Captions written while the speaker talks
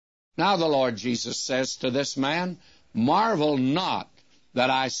Now the Lord Jesus says to this man, "Marvel not that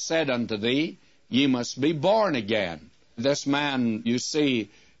I said unto thee, ye must be born again." This man, you see,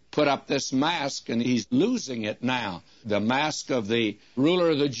 put up this mask, and he's losing it now. The mask of the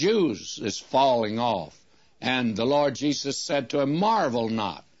ruler of the Jews is falling off. And the Lord Jesus said to him, "Marvel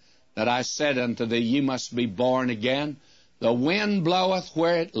not that I said unto thee, ye must be born again. The wind bloweth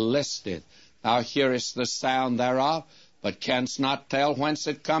where it listeth. Thou hearest the sound thereof, but canst not tell whence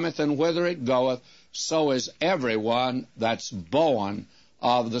it cometh and whither it goeth. So is every one that's born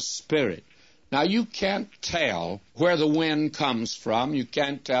of the Spirit." Now, you can't tell where the wind comes from. You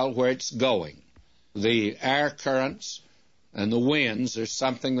can't tell where it's going. The air currents and the winds are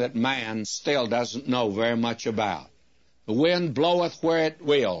something that man still doesn't know very much about. The wind bloweth where it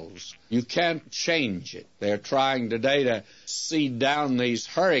wills. You can't change it. They're trying today to seed down these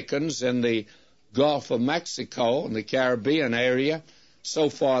hurricanes in the Gulf of Mexico and the Caribbean area. So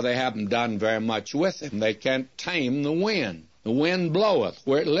far, they haven't done very much with them. They can't tame the wind. The wind bloweth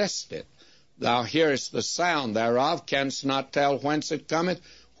where it listeth. Thou hearest the sound thereof, canst not tell whence it cometh,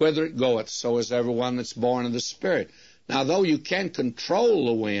 whither it goeth. So is every one that's born of the Spirit. Now, though you can't control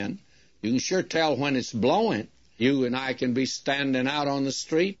the wind, you can sure tell when it's blowing. You and I can be standing out on the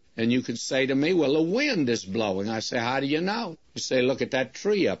street, and you can say to me, "Well, the wind is blowing." I say, "How do you know?" You say, "Look at that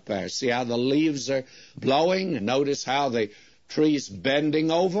tree up there. See how the leaves are blowing? And notice how the tree's bending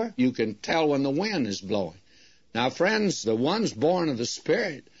over? You can tell when the wind is blowing." Now, friends, the ones born of the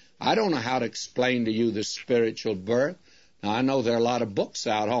Spirit, I don't know how to explain to you the spiritual birth. Now, I know there are a lot of books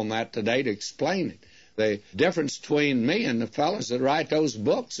out on that today to explain it. The difference between me and the fellows that write those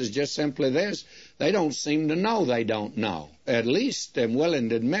books is just simply this: they don't seem to know they don't know. At least I'm willing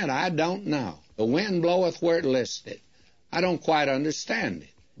to admit I don't know. The wind bloweth where it listeth. I don't quite understand it,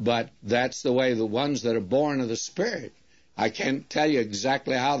 but that's the way the ones that are born of the Spirit. I can't tell you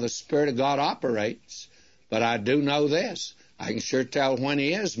exactly how the Spirit of God operates, but I do know this: I can sure tell when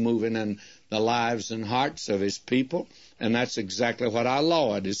He is moving in the lives and hearts of His people, and that's exactly what our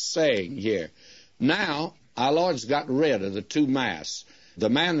Lord is saying here. Now, our Lord's got rid of the two masks. The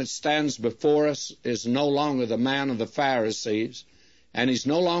man that stands before us is no longer the man of the Pharisees, and he's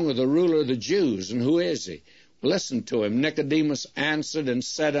no longer the ruler of the Jews. And who is he? Listen to him. Nicodemus answered and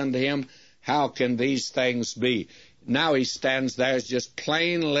said unto him, "How can these things be?" Now he stands there as just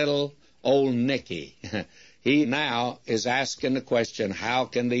plain little old Nicky. He now is asking the question, how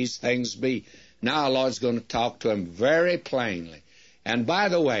can these things be? Now our Lord's going to talk to him very plainly. And by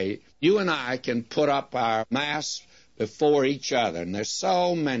the way, you and I can put up our masks before each other, and there's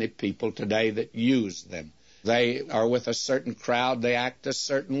so many people today that use them. They are with a certain crowd, they act a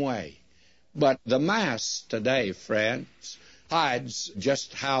certain way. But the mask today, friends, hides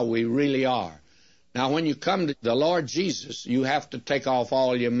just how we really are. Now, when you come to the Lord Jesus, you have to take off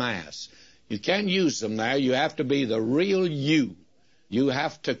all your masks. You can't use them there. You have to be the real you. You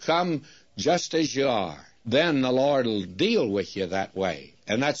have to come just as you are. Then the Lord will deal with you that way.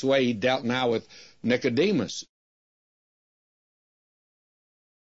 And that's the way He dealt now with Nicodemus.